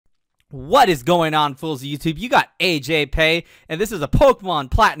What is going on, fools of YouTube? You got AJayPay, and this is a Pokemon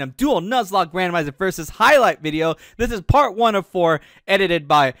Platinum Dual Nuzlocke Randomizer versus highlight video. This is part 1 of 4, edited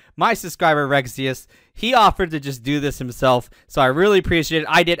by my subscriber Rexius. He offered to just do this himself, so I really appreciate it.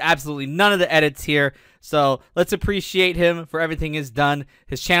 I did absolutely none of the edits here, so let's appreciate him for everything he's done.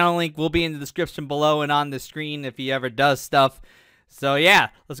 His channel link will be in the description below and on the screen if he ever does stuff. So yeah,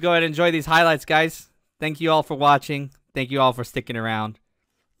 let's go ahead and enjoy these highlights, guys. Thank you all for watching. Thank you all for sticking around.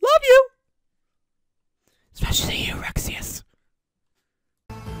 Love you! Especially you, Rexius.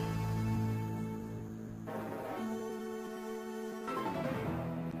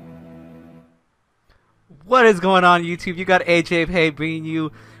 What is going on, YouTube? You got AJayPay bringing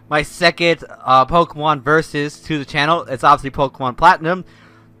you my second Pokemon versus to the channel. It's obviously Pokemon Platinum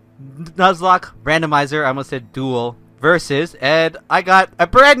Nuzlocke Randomizer. I almost said Dual versus, and I got a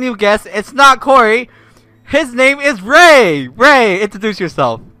brand new guest. It's not Corey. His name is Ray. Ray, introduce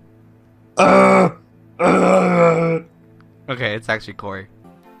yourself. Okay, it's actually Corey.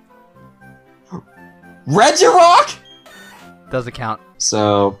 Regirock? Doesn't count.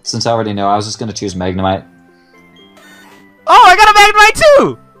 So, since I already know, I was just gonna choose Magnemite. Oh, I got a Magnemite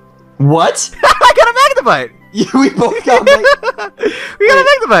too! What? I got a Magnemite! We both got Magnemite. We got a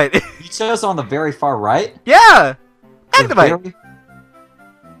Magnemite! You chose on the very far right? Yeah! Magnemite!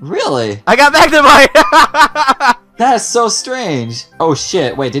 Really? I got Magnemite! That is so strange. Oh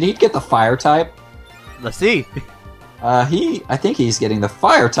shit, wait, did he get the fire type? Let's see. I think he's getting the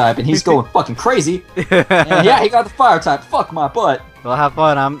fire type and he's going fucking crazy. And yeah, he got the fire type. Fuck my butt. Well, have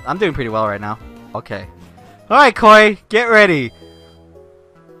fun. I'm doing pretty well right now. Okay. Alright, Corey, get ready.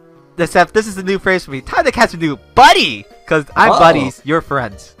 This is the new phrase for me. Time to catch a new buddy! Because I'm buddies, you're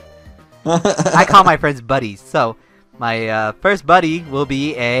friends. I call my friends buddies. So, my first buddy will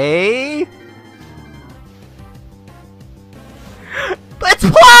be a... It's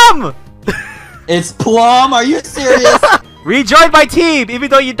Plum! It's Plum? Are you serious? Rejoin my team, even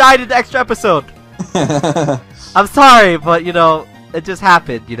though you died in the extra episode. I'm sorry, but you know, it just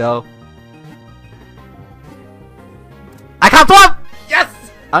happened, you know. I caught Plum! Yes!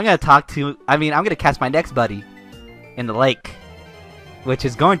 I'm gonna catch my next buddy in the lake, which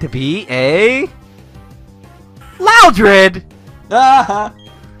is going to be a Loudred! God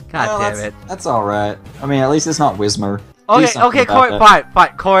damn it. That's alright. I mean, at least it's not Whismur. Okay, Corey, fine.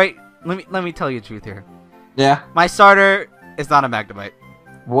 Corey, let me tell you the truth here. Yeah? My starter is not a Magnemite.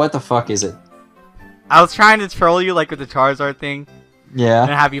 What the fuck is it? I was trying to troll you, like, with the Charizard thing. Yeah?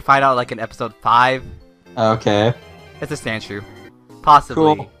 And have you find out, like, in episode 5. Okay. It's a Sandshrew.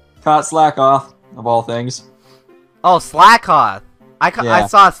 Possibly. Cool. Caught Slackoth, of all things. Oh, Slackoth. I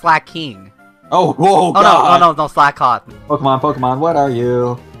saw a Slacking. Oh, whoa, God. No, Slackoth. Pokemon, what are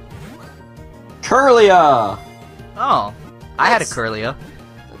you? Curlia! Oh, I had a Curlia.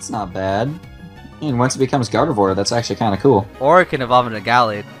 That's not bad. And once it becomes Gardevoir, that's actually kind of cool. Or it can evolve into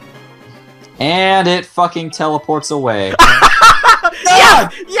Gallade. And it fucking teleports away.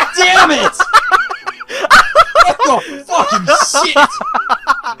 God! Yes! Damn it! What the fucking shit?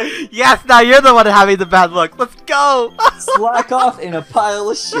 Yes, now you're the one having the bad luck. Let's go! Slack off in a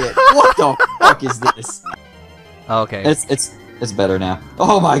pile of shit. What the fuck is this? Okay. It's better now.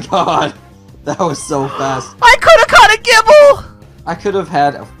 Oh my god! That was so fast. I could have caught a Gibble! I could have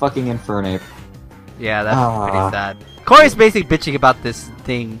had a fucking Infernape. Yeah, that's pretty sad. Corey's basically bitching about this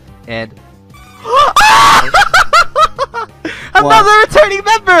thing, and... Another returning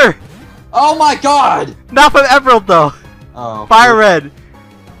member! Oh my god! Not from Emerald, though. Oh. Fire Red.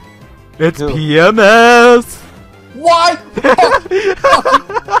 It's PMS! Why?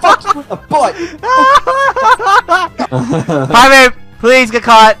 Fuck you in the butt! Fire Red, please get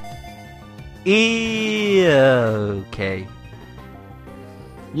caught! Okay.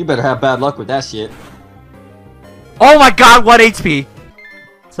 You better have bad luck with that shit. Oh my god, 1 HP!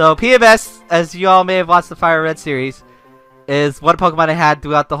 So, PMS, as you all may have watched the Fire Red series, is one Pokemon I had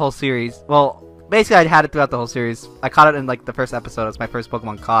throughout the whole series. Well, basically I had it throughout the whole series. I caught it in like the first episode. It was my first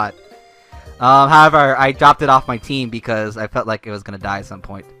Pokemon caught. However, I dropped it off my team because I felt like it was gonna die at some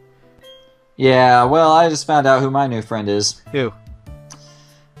point. Yeah, well, I just found out who my new friend is. Who?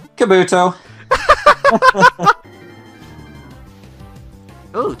 Kabuto.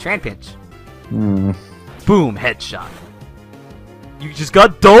 Ooh, Tranpinch. Hmm. Boom, headshot. You just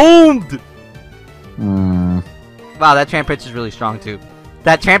got domed! Hmm. Wow, that Tranpinch is really strong too.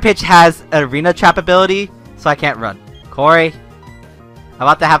 That Tranpinch has an arena trap ability, so I can't run. Corey, I'm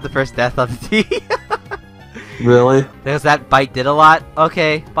about to have the first death on the team. Really? Because that bite did a lot.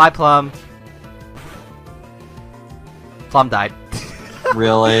 Okay, bye Plum. Plum died.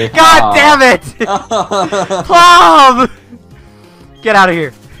 Really? God damn it! Plum! Get out of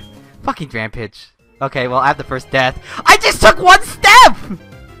here. Fucking Rampage. Okay, well, I have the first death. I just took one step!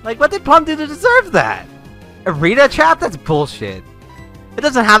 Like, what did Plum do to deserve that? Arena trap? That's bullshit. It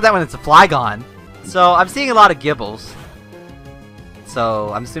doesn't have that when it's a Flygon. So, I'm seeing a lot of Gibbles.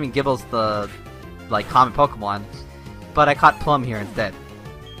 So, I'm assuming Gibble's the, like, common Pokemon. But I caught Plum here instead.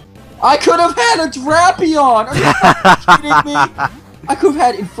 I could have had a Drapion! Are you kidding me? I could have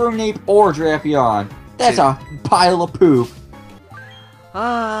had Infernape or Drapion. That's a pile of poop.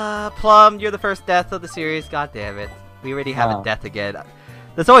 Plum, you're the first death of the series. God damn it. We already have a death again.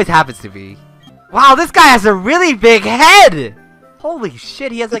 This always happens to me. Wow, this guy has a really big head! Holy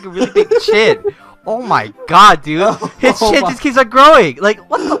shit, he has like a really big chin. Oh my god, dude. His chin just keeps on growing. Like,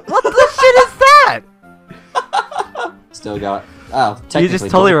 what the shit is that? Still got... Oh, technically. You just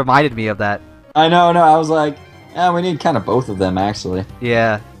totally reminded me of that. I know, I was like, yeah, we need kind of both of them, actually.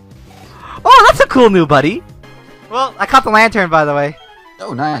 Yeah. Oh, that's a cool new buddy. Well, I caught the Lantern, by the way.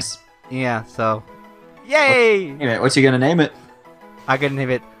 Oh, nice. Yeah, so... Yay! What's you gonna name it? I'm gonna name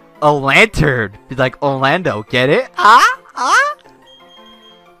it a Lantern. He's like Orlando, get it? Ah?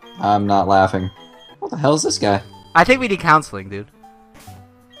 I'm not laughing. What the hell is this guy? I think we need counseling, dude.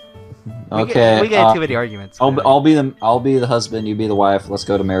 Okay. We get too many arguments. I'll be the husband, you be the wife. Let's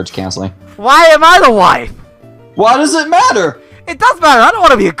go to marriage counseling. Why am I the wife? Why does it matter? It does matter. I don't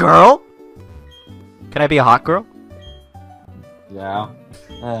want to be a girl. Can I be a hot girl? Yeah.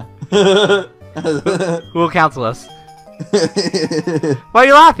 Who will counsel us? Why are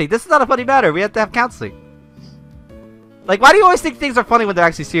you laughing? This is not a funny matter. We have to have counseling. Like, why do you always think things are funny when they're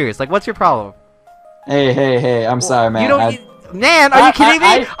actually serious? Like, what's your problem? Hey, I'm sorry, man. You don't... Man, are you kidding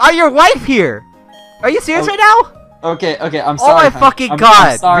me? I'm your wife here. Are you serious right now? Okay, I'm sorry. Oh my fucking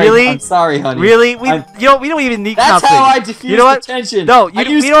god! I'm sorry, really? I'm sorry, honey. Really? We don't even need That's counseling. how I diffuse the tension. No,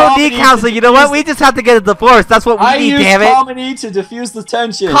 we don't need counseling. You know what? We just have to get a divorce. That's what we need. Damn it! I use comedy to diffuse the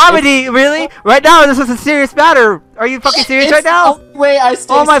tension. Comedy, really? Right now, this is a serious matter. Are you fucking serious right now? The only way I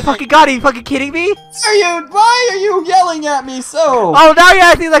stay oh my fucking god! Are you fucking kidding me? Why are you yelling at me so? Oh, now you're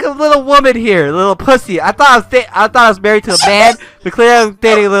acting like a little woman here, a little pussy. I thought I was married to a man, but clearly I'm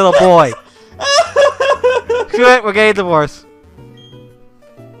dating a little boy. Screw it, we're getting divorced.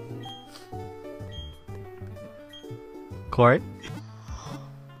 Court?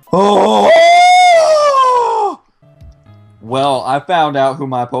 Oh! Well, I found out who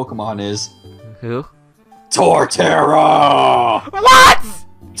my Pokemon is. Who? Torterra! What?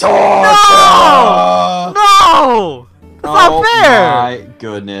 Torterra! No! That's not fair! Oh my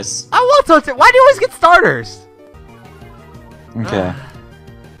goodness. I want Torterra. Why do you always get starters? Okay.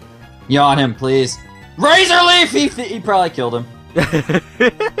 Yawn him, please. Razor Leaf! He probably killed him. I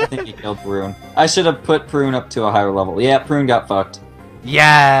think he killed Prune. I should have put Prune up to a higher level. Yeah, Prune got fucked.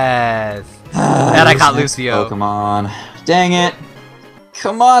 Yes! And I caught Lucio. Pokemon. Dang it.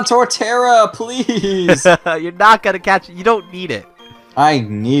 Come on, Torterra, please! You're not gonna catch it. You don't need it. I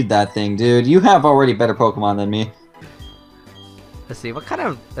need that thing, dude. You have already better Pokemon than me. Let's see, what kind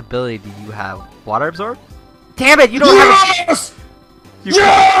of ability do you have? Water Absorb? Damn it, you don't have a... Yes! No!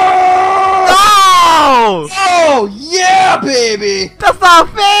 Oh, yeah, baby! That's not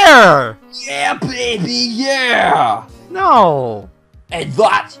fair! Yeah, baby, yeah! No! And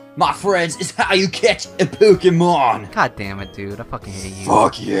that, my friends, is how you catch a Pokemon! God damn it, dude. I fucking hate you.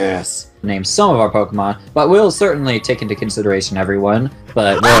 Fuck yes! Name some of our Pokemon, but we'll certainly take into consideration everyone,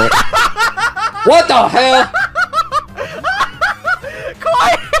 but we'll... What the hell?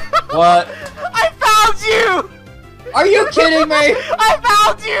 Quiet! What? I found you! Are you kidding me? I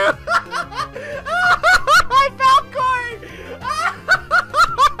found you! I found Corey!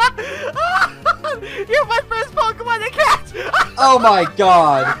 You're my first Pokemon to catch! Oh my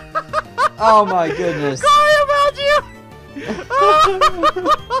god! Oh my goodness! Corey, I found you!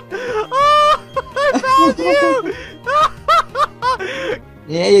 I found you!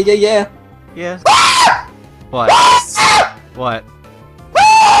 Yeah. Yeah. What? What?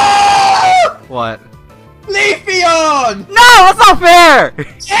 What? Leafeon! No, that's not fair!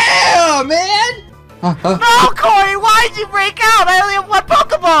 Yeah, man! No, Corey, why'd you break out? I only have one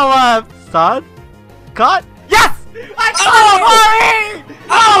Pokeball left! Son? Caught? Yes! I caught Corey!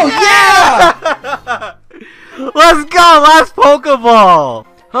 Oh, yeah! Let's go, last Pokeball!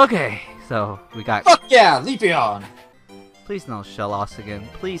 Okay, so we got... Fuck yeah, Leafeon! Please no Shellos again.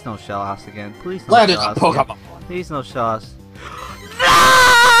 Please no Shellos again. Please no Landed Shellos on Pokemon. again. Please no Shellos. No!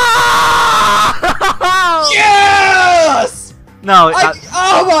 Yes! No,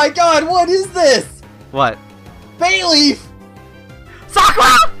 oh my god, what is this? What? Bayleaf!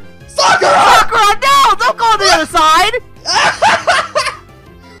 Sakura! Sakura! Sakura, no! Don't go on the other side!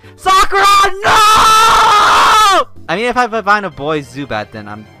 Sakura, no! I mean, if I find a boy Zubat, then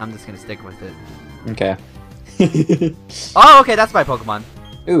I'm just gonna stick with it. Okay. Oh, okay, that's my Pokemon.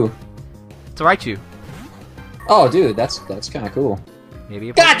 Ooh. It's a Raichu. Oh, dude, that's kind of cool.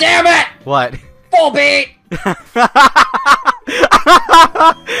 Maybe. A God damn it! What? Full beat!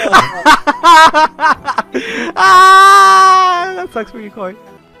 Ah, that sucks for you, Corey.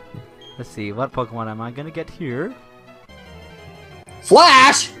 Let's see, what Pokemon am I gonna get here?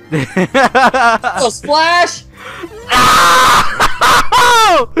 Flash! Oh, Splash! No!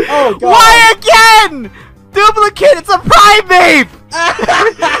 Oh, God. Why again? Duplicate, it's a Primeape!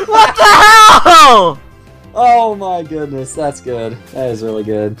 What the hell? Oh my goodness, that's good. That is really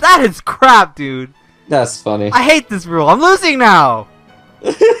good. That is crap, dude. That's funny. I hate this rule. I'm losing now.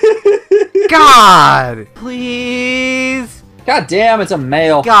 God. Please. God damn, it's a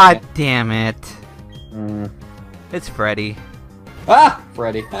male. God damn it. Mm. It's Freddy. Ah,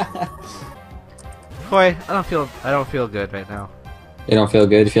 Freddy. Boy, I don't feel good right now. You don't feel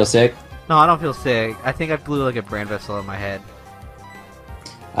good? You feel sick? No, I don't feel sick. I think I blew like a brain vessel in my head.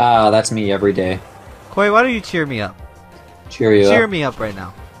 Ah, that's me every day. Corey, why don't you cheer me up? Cheer Me up right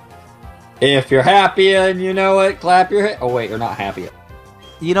now. If you're happy and you know it, clap your hands. Oh wait, you're not happy.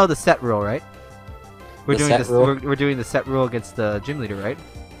 You know the set rule, right? We're The doing set this. rule? We're doing the set rule against the gym leader, right?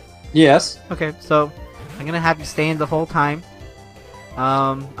 Yes. Okay, so I'm gonna have you stay in the whole time.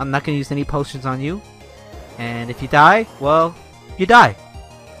 I'm not gonna use any potions on you, and if you die, well, you die.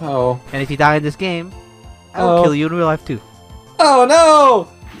 Oh. And if you die in this game, I will kill you in real life too. Oh no!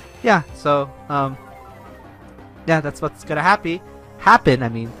 Yeah. So yeah, that's what's gonna happen. I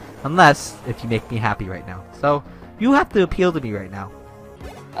mean, unless if you make me happy right now. So you have to appeal to me right now.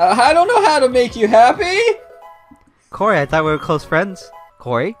 I don't know how to make you happy. Corey, I thought we were close friends.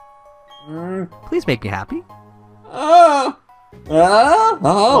 Corey, Mm. please make me happy. Oh. Well,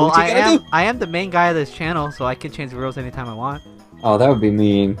 What you gonna do? I am the main guy of this channel, so I can change the rules anytime I want. Oh, that would be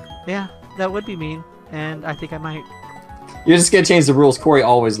mean. Yeah, that would be mean, and I think I might. You're just gonna change the rules. Corey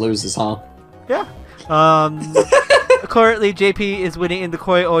always loses, huh? Yeah. Currently, JP is winning in the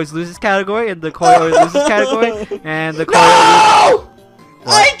Corey always loses category, and the Corey always loses category, and the Corey. No!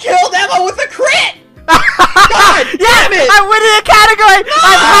 I killed Emma with a crit! God damn it! I'm winning a category! No!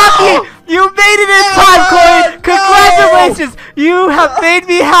 I'm happy! You made it in time, Corey! Congratulations! You have made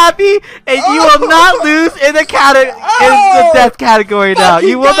me happy, and you will not lose in the in the death category now.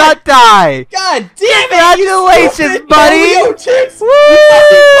 You will not die. God damn it! Congratulations, buddy!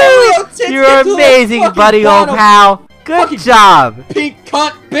 Woo! You're amazing, buddy, old pal. Good job. Pink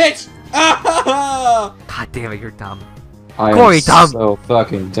cunt, bitch! God damn it, you're dumb. I Corey, am dumb. so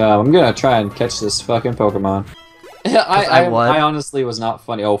fucking dumb. I'm gonna try and catch this fucking Pokemon. I honestly was not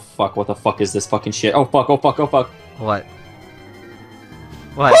funny. Oh fuck, what the fuck is this fucking shit? Oh fuck, oh fuck, oh fuck. What?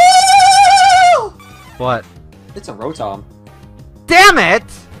 What? What? It's a Rotom. Damn it!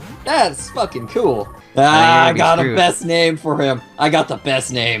 That's fucking cool. I I got a best name for him. I got the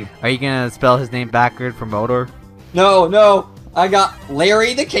best name. Are you gonna spell his name backward for Motor? No, no. I got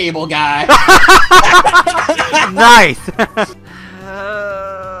Larry the Cable Guy. Nice!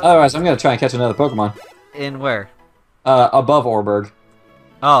 Otherwise, I'm gonna try and catch another Pokemon. In where? Above Orberg.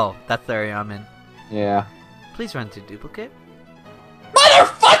 Oh, that's the area I'm in. Yeah. Please run to duplicate.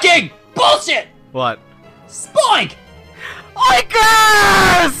 Motherfucking bullshit! What? Spoink!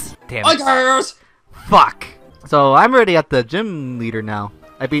 Oikers! Damn it. Oikers! Fuck. So I'm already at the gym leader now.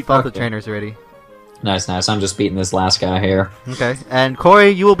 I beat both the trainers already. Nice, nice. I'm just beating this last guy here. Okay. And Corey,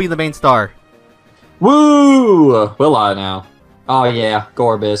 you will be the main star. Woo! Will I now? Oh yeah,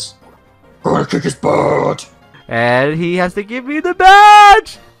 Gorbis. Gonna kick his butt! And he has to give me the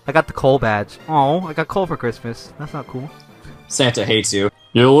badge! I got the coal badge. Oh, I got coal for Christmas. That's not cool. Santa hates you.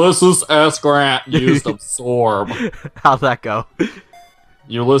 Ulysses S. Grant used Absorb. How'd that go?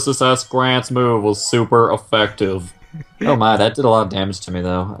 Ulysses S. Grant's move was super effective. Oh my, that did a lot of damage to me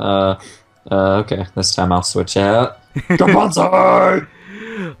though. Okay, this time I'll switch out. Kabanzai!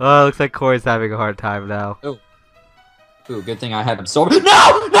 Oh, looks like Corey's having a hard time now. Oh. Ooh, good thing I had Absorb. No!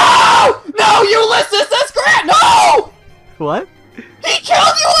 No! No! Ulysses S. Grant! No! What? He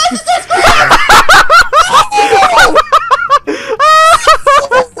killed Ulysses S. Grant!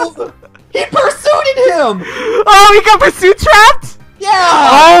 He pursued him! Oh, he got pursuit trapped? Yeah!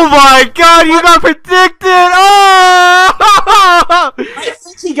 Oh my god, you got predicted! Oh! I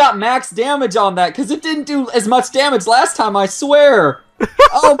think he got max damage on that, because it didn't do as much damage last time, I swear!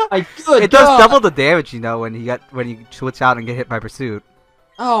 Oh my good It god! does double the damage, you know, when you switch out and get hit by pursuit.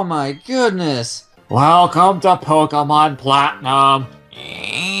 Oh my goodness! Welcome to Pokemon Platinum!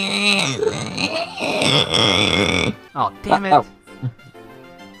 Oh, damn it.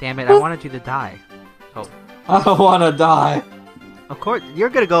 Damn it, I wanted you to die. Oh. I don't want to die. Of course, you're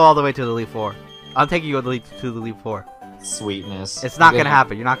gonna go all the way to the Elite Four. I'm taking you to the Elite Four. Sweetness. It's not gonna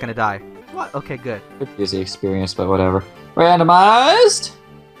happen. You're not gonna die. What? Okay, good. Could use the experience, but whatever. Randomized.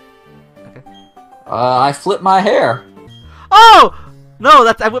 Okay. I flip my hair. Oh! No,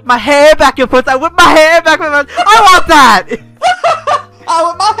 that's I whip my hair back and forth. I whip my hair back and forth. I want that! I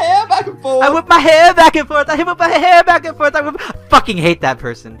whip my hair back and forth. I whip my hair back and forth. I whip my hair back and forth. I fucking hate that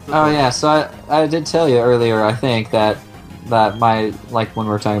person. Oh yeah, so I did tell you earlier, I think, that my, like, when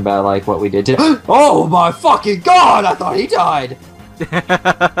we were talking about, like, what we did to— Oh my fucking god! I thought he died!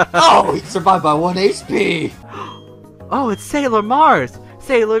 Oh, he survived by 1 HP! Oh, it's Sailor Mars!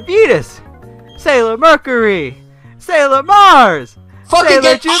 Sailor Venus! Sailor Mercury! Sailor Mars! Fucking Sailor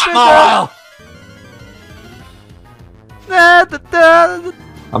get Jupiter! Smile! Da, da, da.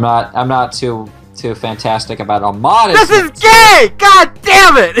 I'm not too fantastic about Armada. This is gay! God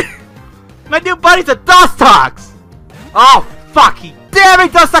damn it! My new buddy's a Dustox! Oh, fuck! He damn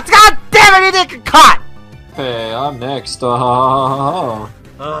it, Dustox! God damn it, he didn't get caught! Hey, I'm next. Love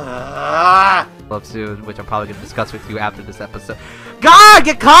soon, which I'm probably gonna discuss with you after this episode. God,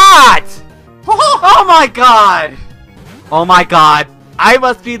 get caught! Oh my god! Oh my god! I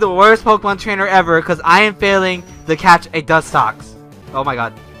must be the worst Pokemon trainer ever because I am failing to catch a Dustox. Oh my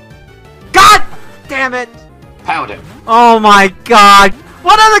god! God damn it! Pound him. Oh my god!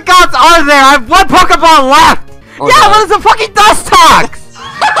 What other gods are there? I have 1 Pokemon left! Oh, yeah, god. what is a fucking Dustox?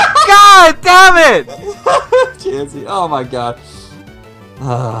 God damn it! Chansey, oh my god.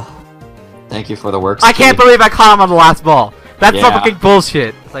 Thank you for the work. I can't believe I caught him on the last ball. That's Yeah. fucking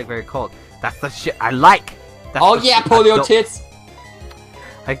bullshit. It's like very cold. That's the shit I like. That's Oh the yeah, shit polio I tits.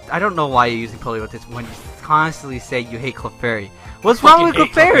 I don't know why you're using polio tits when you constantly say you hate Clefairy. What's wrong with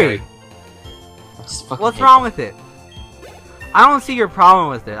Clefairy? What's wrong with it? I don't see your problem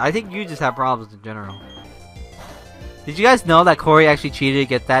with it. I think you just have problems in general. Did you guys know that Corey actually cheated to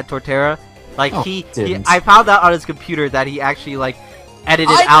get that Torterra? Like I found out on his computer that he actually like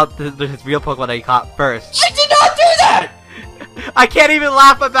edited out his real Pokemon that he caught first. I did not do that. I can't even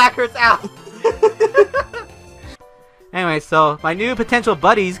laugh my back hurts out. Anyway, so my new potential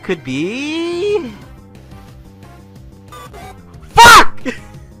buddies could be... Fuck!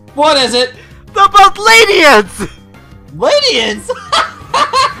 What is it? They're both Ladians! Ladians?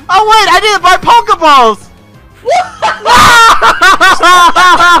 Oh wait, I didn't buy Pokeballs!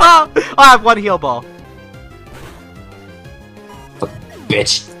 Oh, I have 1 heal ball.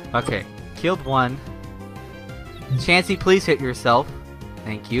 Bitch. Okay, killed 1. Chansey, please hit yourself.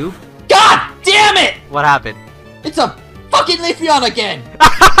 Thank you. God damn it! What happened? It's a fucking Leafeon again!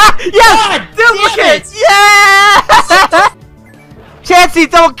 Yes! Duplicate! Yeah! Chansey,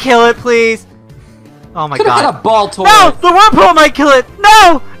 don't kill it, please! Oh my Could've god. had a ball toy. No! The Whirlpool might kill it!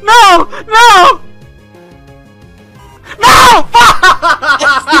 No! No! No! No!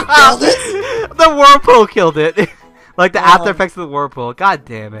 You killed it? The Whirlpool killed it. Like the after effects of the Whirlpool. God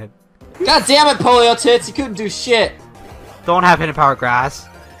damn it. God damn it, polio tits! You couldn't do shit. Don't have hidden power grass.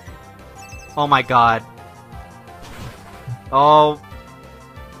 Oh my god. Oh.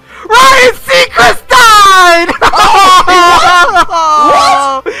 Ryan Seacrest died!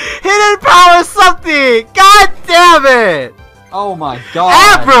 What? Hidden power something! God damn it! Oh my god.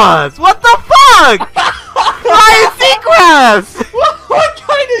 Abras! What the fuck? Ryan Seacrest! What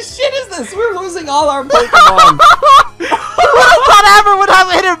kind of shit is this? We're losing all our Pokemon. Who would have thought Abra would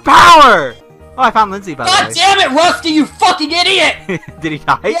have hidden power? Oh, I found Lindsay by the way. God damn it, Rusty, you fucking idiot! Did he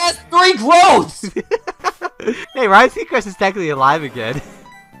die? He has 3 growths! Hey, Ryan Seacrest is technically alive again.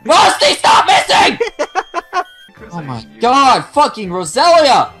 Rusty, stop missing! Oh my god, fucking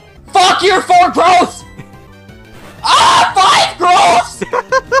Roselia! Fuck your 4 growths! Ah, 5 growths!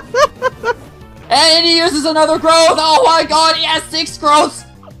 And he uses another growth! Oh my god, he has 6 growths!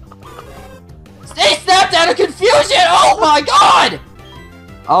 He snapped out of confusion! Oh my god!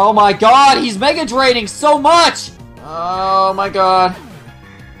 Oh my god, he's mega draining so much! Oh my god.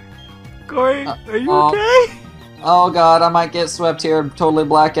 Corey, are you okay? Oh god, I might get swept here and totally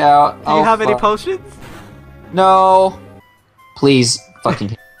black out. Do you have any potions? No. Please,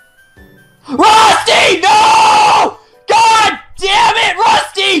 fucking. Rusty, no! God damn it,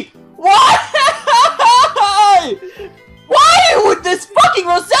 Rusty! Why? Why would this fucking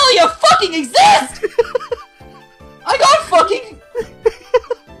Roselia fucking exist? I got fucking.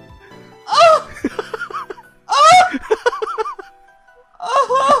 Oh. Oh.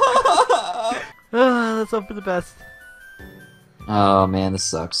 Let's hope for the best. Oh man, this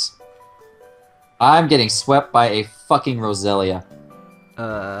sucks. I'm getting swept by a fucking Roselia.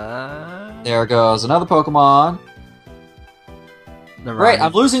 There goes another Pokemon. Great,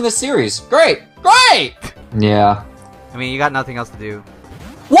 I'm losing this series. Great! Great! Yeah. I mean, you got nothing else to do.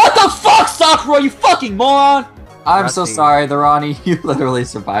 What the fuck, Sakura, you fucking moron! I'm so Rusty. sorry, the Ronnie. You literally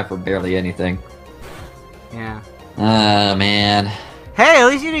survived for barely anything. Yeah. Man. Hey, at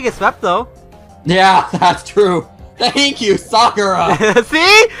least you didn't get swept, though. Yeah, that's true. Thank you, Sakura!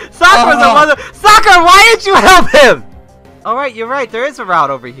 See? Sakura's a mother. Sakura, why didn't you help him? Alright, you're right. There is a route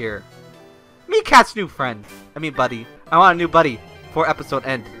over here. Me catch new friend. I mean, buddy. I want a new buddy for episode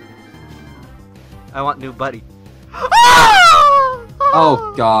end. I want new buddy.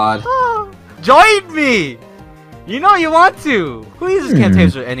 Oh, God. Join me! You know you want to. Who uses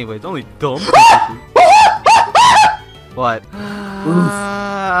Camtasia anyways? Only dumb people. What?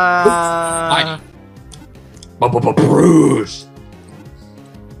 Bruce.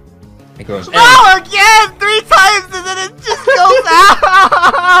 It goes. No, again! 3 times and then it just goes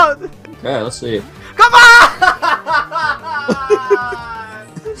out! Okay, let's see. Come on!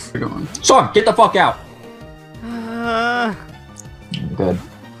 Sean, get the fuck out. Good.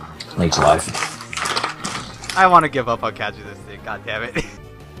 Lake's life. I want to give up on catching this thing. God damn it!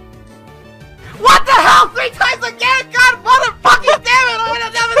 What the hell? 3 times again! God motherfucking damn it! I want to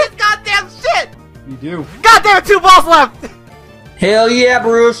never this goddamn shit! You do. God damn it! 2 balls left! Hell yeah,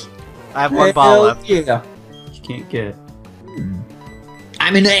 Bruce. I have 1 ball left. Yeah. You can't get.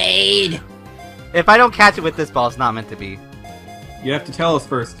 I'm an aid. If I don't catch it with this ball, it's not meant to be. You have to tell us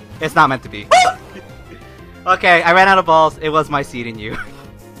first. It's not meant to be. Okay, I ran out of balls. It was my seed in you.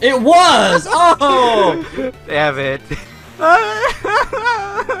 It was. Oh. Damn it.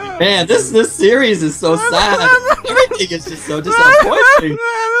 Man, this series is so sad. Everything is just so disappointing.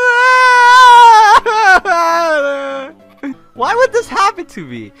 Why would this happen to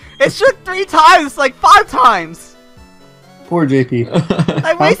me? It shook 3 times, like 5 times. Poor JP.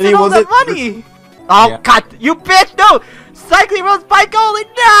 I wasted many all was that it? money. Oh Yeah. God, you bitch! No, cycling roads bike only.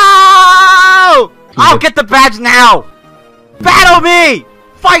 No! I'll get the badge now. Battle me,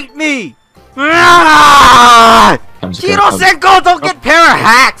 fight me. Hiro Senko, don't get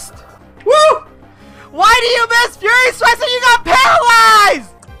para-haxed! Woo! Why do you miss Fury Strikes when you got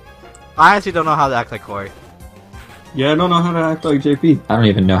paralyzed? I honestly don't know how to act like Corey. Yeah, I don't know how to act like JP. I don't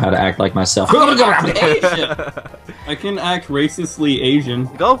even know how to act like myself. I can act racistly Asian.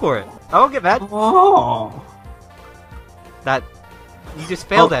 Go for it. I won't get mad. Oh. That you just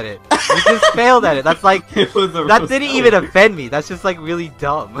failed at it. You just failed at it. That's like It was a that didn't even offend me. That's just like really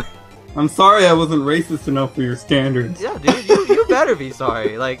dumb. I'm sorry I wasn't racist enough for your standards. Yeah, dude, you better be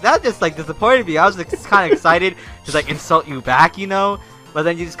sorry. Like that just like disappointed me. I was like, kind of excited to like insult you back, you know. But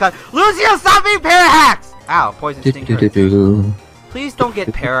then you just got Lucio, stop being para-hacks! Ow, poison sting hurts. Please don't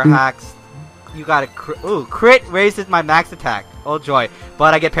get para-hacks. You got a crit raises my max attack. Oh joy,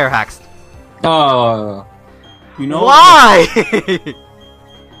 but I get para-hacks. Oh. You know Why? You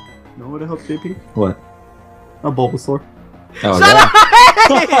know what helped JP? What? A Bulbasaur. Oh, Shut yeah. up!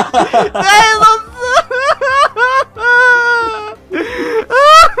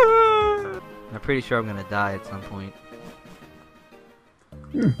 I'm pretty sure I'm gonna die at some point.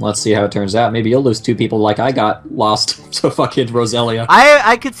 Let's see how it turns out. Maybe you'll lose 2 people like I got lost to fucking Roselia.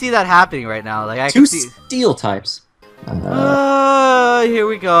 I could see that happening right now. Like I 2 could see. steel types. Here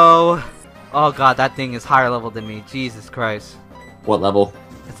we go. Oh god, that thing is higher level than me. Jesus Christ. What level?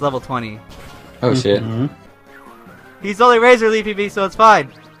 It's level 20. Oh shit. Mhm. He's only Razor Leafing me, so it's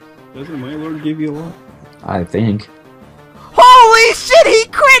fine. Doesn't my lord give you a lot? I think. Holy shit, he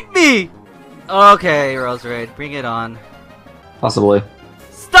crit me! Okay, Roserade, bring it on. Possibly.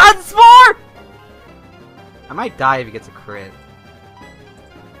 Stun Spore! I might die if he gets a crit.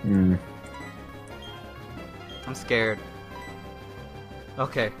 Hmm. I'm scared.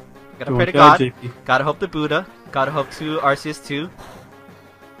 Okay. Gotta Don't pray to die, God. JP. Gotta hope to Buddha. Gotta hope to Arceus too.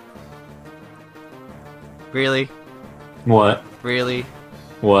 Really? What? Really?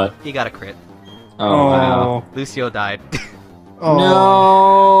 What? He got a crit. Oh, wow. Lucio died. Oh.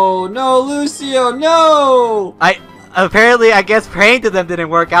 No! No, Lucio, no! Apparently, I guess praying to them didn't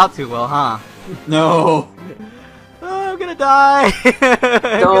work out too well, huh? No! Oh, I'm gonna die.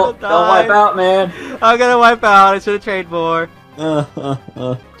 Don't wipe out, man! I'm gonna wipe out. I should have trained more.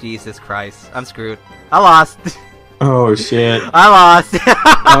 Jesus Christ. I'm screwed. I lost. Oh shit. I lost.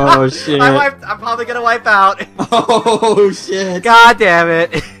 Oh shit. I'm probably gonna wipe out. Oh shit. God damn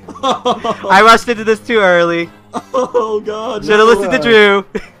it. I rushed into this too early. Oh god. Should have listened to Drew.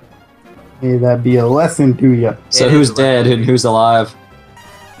 May that be a lesson to you. So It who's is dead and who's alive?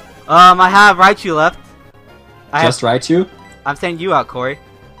 I have Raichu left. Just Raichu? I'm saying you out, Corey.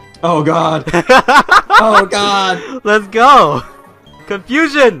 Oh god. Oh god. Let's go.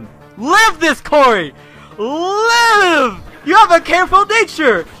 Confusion. Live this, Corey. Live. You have a careful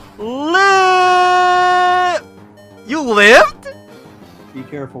nature. You lived? Be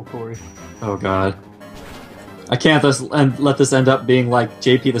careful, Corey. Oh god. I can't let this end up being like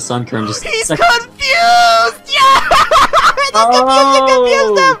JP the Sunkern just. He's confused! Yeah!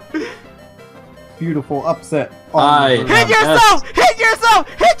 Oh! Confused him! Beautiful upset. I Oh, Hit yourself! Hit yourself!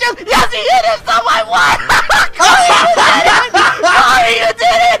 Hit yourself! Yes, he hit himself! I won! Corey, you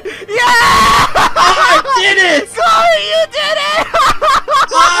did it! Yeah! I did it! Corey, you did it!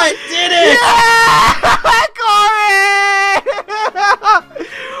 I did it! Yeah! Corey!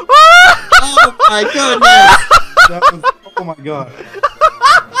 Oh my goodness! That was, oh my god.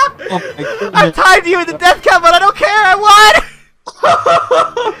 Oh my goodness! I tied you in the death count, but I don't care. I won.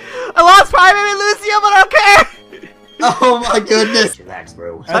 I lost Private and Lucio, but I don't care. Oh my goodness! Relax,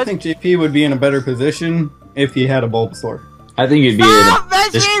 bro. I think JP would be in a better position if he had a Bulbasaur. I think you'd be Stop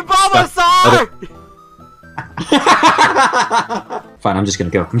mentioning Bulbasaur! Fine, I'm just gonna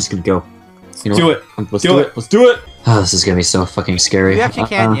go. I'm just gonna go. You know Do what? it. Let's Do do it. it. Let's do it. Oh, this is gonna be so fucking scary. You actually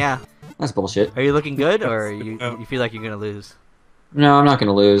can, yeah. That's bullshit. Are you looking good, or you feel like you're gonna lose? No, I'm not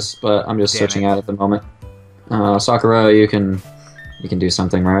gonna lose, but I'm just Damn switching it. out at the moment. Sakura, you can do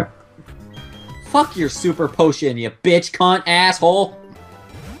something, right? Fuck your super potion, you bitch cunt asshole!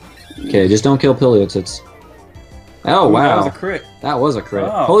 Okay, just don't kill Poliotits. Oh Ooh, wow, That was a crit. that was a crit.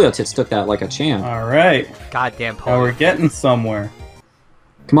 Oh. Poliotits took that like a champ. Alright. Goddamn Now we're Paul. getting somewhere.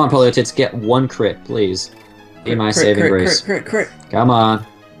 Come on, Poliotits, get one crit, please. Be my saving grace. Crit. Come on.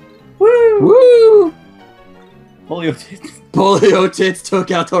 Woo! Woo! Polio tits. Poliotits took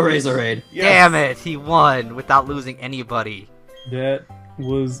out the Razorade. Yes. Damn it, he won without losing anybody. That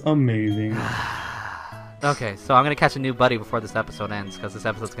was amazing. Okay, so I'm gonna catch a new buddy before this episode ends, because this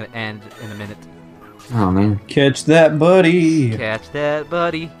episode's gonna end in a minute. Oh man. Catch that, buddy. Catch that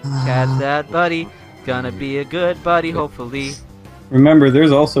buddy, catch that buddy. Gonna be a good buddy, hopefully. Remember,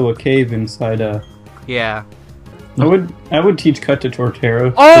 there's also a cave inside. Yeah. I would teach Cut to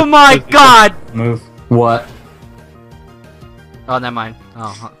Torterra. Oh my god! Move. What? Oh, never mind.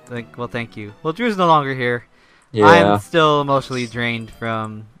 Oh, thank you. Well, Drew's no longer here. Yeah. I'm still emotionally drained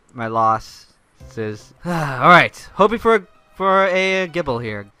from my losses. Alright, hoping for a Gibble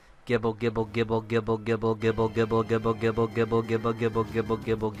here. Gibble. Gibble. Gibble. Gibble. Gibble. Gibble. Gibble. Gibble. Gibble. Gibble. Gibble. Gibble. Gibble. Gibble.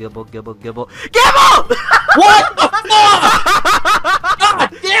 Gibble. Gibble. Gibble. Gibble! What the fuck? God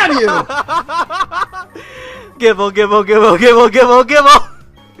damn you! Gibble. Gibble. Gibble. Gibble. Gibble. Gibble.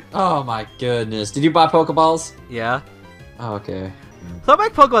 Oh my goodness. Did you buy Pokeballs? Yeah. Oh, okay. So my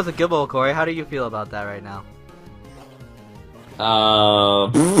Pokemon's a Gibble, Corey. How do you feel about that right now?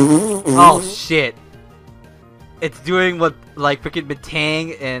 Oh shit! It's doing what like freaking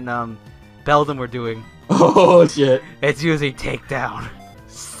Batang and Beldum were doing. Oh shit. It's using takedown.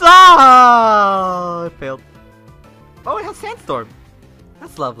 So it failed. Oh, it has Sandstorm.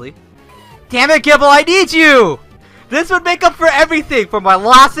 That's lovely. Damn it, Gibble! I need you. This would make up for everything, from my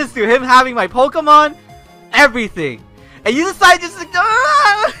losses to him having my Pokemon, everything. And you decide just to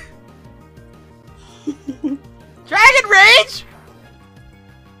Dragon Rage.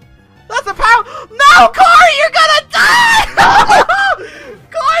 That's a power. No, Corey, you're gonna die!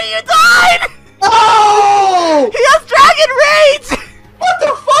 Corey, you died! Oh! He has Dragon Rage! What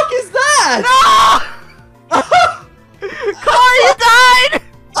the fuck is that? No! Corey, you died!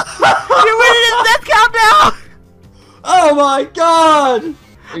 You're winning his death count now! Oh my god!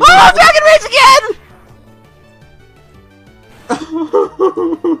 Oh, Dragon Rage again!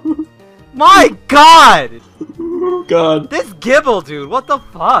 My god! God. This Gibble, dude, what the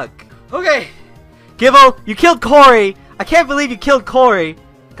fuck? Okay, Gibble, you killed Corey. I can't believe you killed Corey.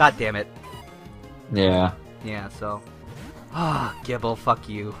 God damn it. Yeah. Yeah, so. Ah, Gibble, fuck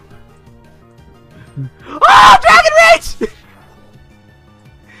you. Ah, Dragon Rage!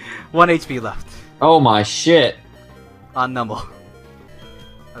 1 HP left Oh my shit. on Numble.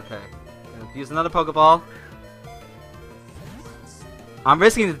 Okay, use another Pokeball. I'm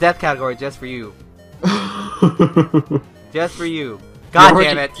risking the death category just for you. Just for you. God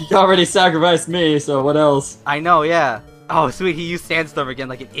damn it. You already sacrificed me, so what else? I know, yeah. Oh, sweet, he used Sandstorm again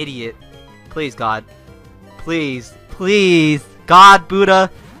like an idiot. Please, God. Please. Please. God,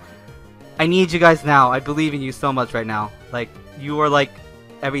 Buddha. I need you guys now. I believe in you so much right now. Like, you are like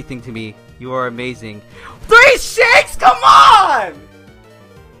everything to me. You are amazing. 3 shakes? Come on!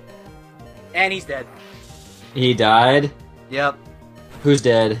 And he's dead. He died? Yep. Who's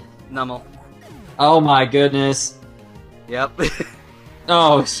dead? Nummel. Oh my goodness. Yep.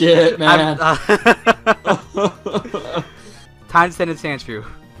 Oh shit, man. Time to send in Sandshrew.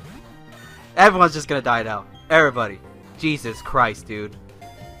 Everyone's just gonna die now. Everybody. Jesus Christ, dude.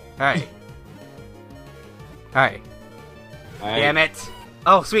 Alright. Alright. Damn it.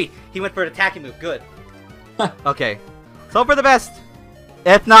 Oh, sweet. He went for an attacking move. Good. Okay. So hope for the best.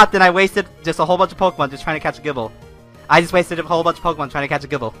 If not, then I wasted just a whole bunch of Pokemon just trying to catch a Gibble. I just wasted a whole bunch of Pokemon trying to catch a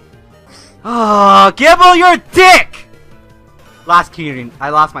Gibble. Oh, Gibble, you're a dick! Last Kyurem. I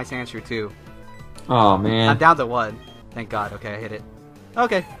lost my Sandshrew too. Oh, man. I'm down to 1. Thank God. Okay, I hit it.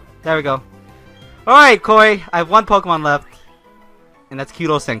 Okay. There we go. Alright, Corey. I have 1 Pokemon left. And that's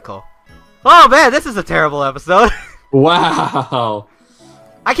Kudo Senko. Oh, man. This is a terrible episode. Wow.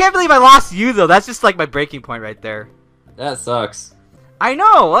 I can't believe I lost you, though. That's just like my breaking point right there. That sucks. I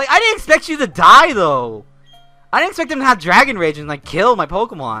know. Like, I didn't expect you to die, though. I didn't expect him to have Dragon Rage and, like, kill my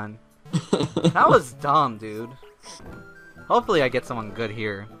Pokemon. That was dumb, dude. Hopefully I get someone good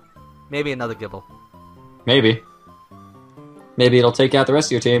here. Maybe another Gibble. Maybe. Maybe it'll take out the rest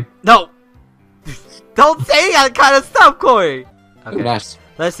of your team. No! Don't say that kind of stuff, Corey! Okay, Ooh, nice.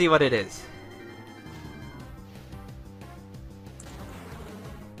 let's see what it is.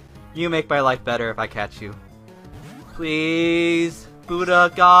 You make my life better if I catch you. Please,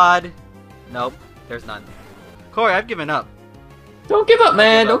 Buddha God. Nope, there's none. Corey, I've given up. Don't give up,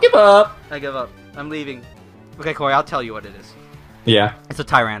 man. Don't give up. I give up. I'm leaving. Okay, Corey, I'll tell you what it is. Yeah. It's a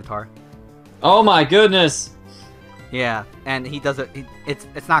Tyranitar. Oh my goodness. Yeah, and he doesn't.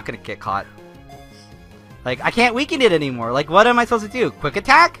 It's not gonna get caught. Like, I can't weaken it anymore. Like, what am I supposed to do? Quick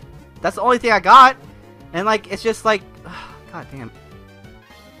attack? That's the only thing I got. And like, it's just like, god damn.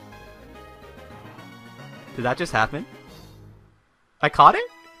 Did that just happen? I caught it?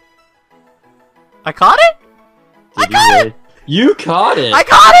 I caught it? I caught it! You caught it! I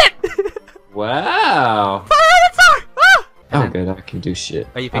caught it! Wow. Tyranitar! Ah! Oh, good. I can do shit.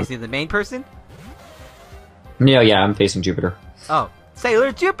 Are you facing the main person? Yeah, I'm facing Jupiter. Oh,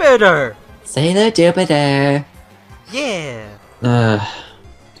 Sailor Jupiter! Sailor Jupiter. Yeah.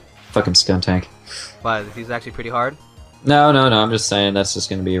 Fucking Skuntank. Wow, he's actually pretty hard. No, I'm just saying that's just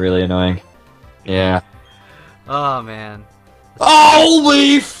gonna be really annoying. Yeah. Oh man.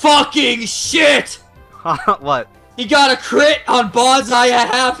 Holy fucking shit! What? He got a crit on Bonsai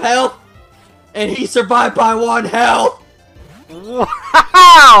at half health, and he survived by 1 health!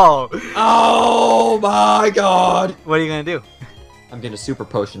 Wow! Oh my god! What are you gonna do? I'm gonna super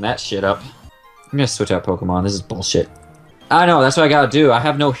potion that shit up. I'm gonna switch out Pokemon, this is bullshit. I know, that's what I gotta do. I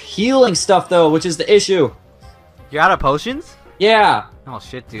have no healing stuff though, which is the issue. You're out of potions? Yeah! Oh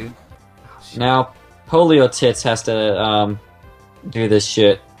shit, dude. Oh, shit. Now, Polio Tits has to, do this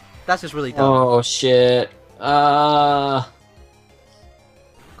shit. That's just really dumb. Oh shit.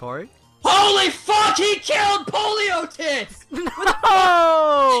 Corey? Holy fuck, he killed Polio Tits!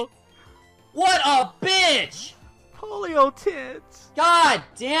 No! What a bitch! Polio tits. God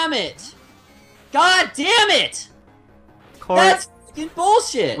damn it! God damn it! Corey, That's fucking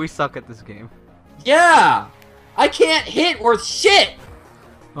bullshit! we suck at this game. Yeah! I can't hit worth shit!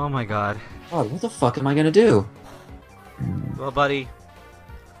 Oh my god. God, what the fuck am I gonna do? Well, buddy,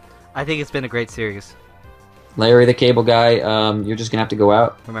 I think it's been a great series. Larry the Cable Guy, you're just gonna have to go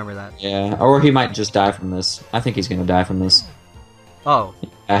out. Remember that. Yeah, or he might just die from this. I think he's gonna die from this. Oh.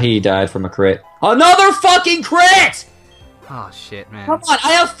 He died from a crit. Another fucking crit! Oh shit, man. Come on,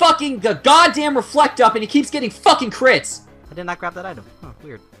 I have fucking goddamn Reflect up and he keeps getting fucking crits! I did not grab that item. Oh,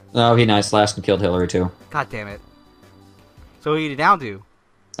 weird. Oh, he nice slashed and killed Hillary too. God damn it. So what are you down to?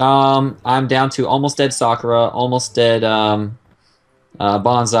 I'm down to almost dead Sakura, almost dead,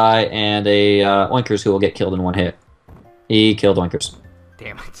 Bonsai, and a, Oinkers who will get killed in 1 hit. He killed Oinkers.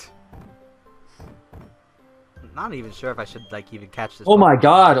 Damn it. I'm not even sure if I should, like, even catch this. Oh my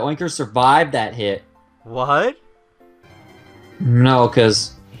god, Oinkers survived that hit. What? No,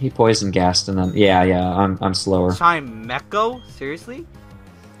 because he poison gassed and then, yeah, I'm slower. Chimecho? Seriously?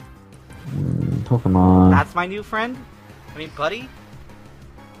 Pokemon. That's my new friend? I mean, buddy?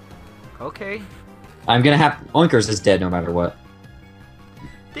 Okay. I'm gonna have, Oinkers is dead no matter what.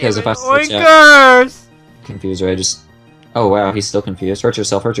 Because if I switch out Oinkers! Confuser, I just... Oh wow, he's still confused. Hurt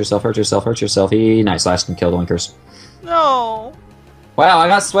yourself, hurt yourself, hurt yourself, hurt yourself. He nice slashed and killed Oinkers. No! Wow, I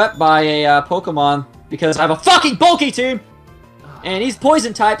got swept by a Pokemon because I have a fucking bulky team! And he's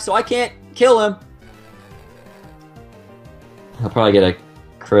poison type, so I can't kill him. He'll probably get a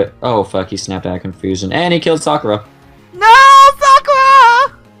crit. Oh fuck, he snapped out of confusion. And he killed Sakura. No,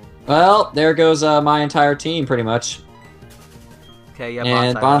 Sakura! Well, there goes my entire team, pretty much. Okay, yeah,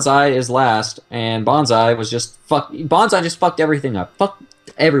 And Bonsai. Bonsai is last, and Bonsai was just Bonsai just fucked everything up. Fucked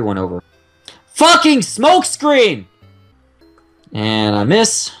everyone over. Fucking smokescreen! And I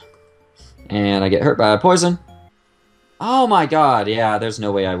miss. And I get hurt by a poison. Oh my god, yeah, there's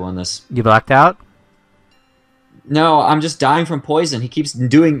no way I won this. You blacked out? No, I'm just dying from poison. He keeps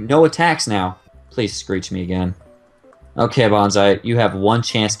doing no attacks now. Please screech me again. Okay, Bonsai, you have one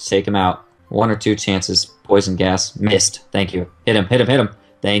chance to take him out. 1 or 2 chances. Poison gas. Missed. Thank you. Hit him, hit him, hit him.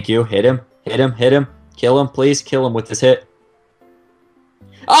 Thank you. Hit him, hit him, hit him. Kill him, please. Kill him with this hit.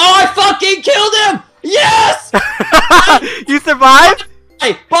 Oh, I fucking killed him! Yes! You survived?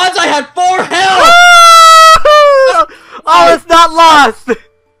 Hey, Bonsai had 4 health! All is not lost!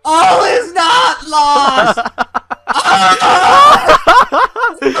 All is not lost!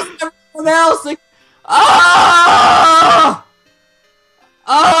 Everyone else. Oh!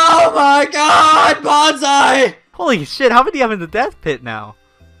 Oh my god, Bonsai! Holy shit, how many do you have in the death pit now?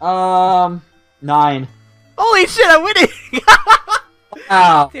 9. Holy shit, I'm winning!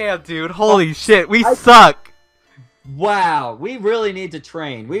 Wow. Damn, dude, holy shit, we suck! Wow, we really need to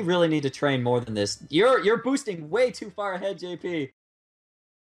train. We really need to train more than this. You're boosting way too far ahead, JP.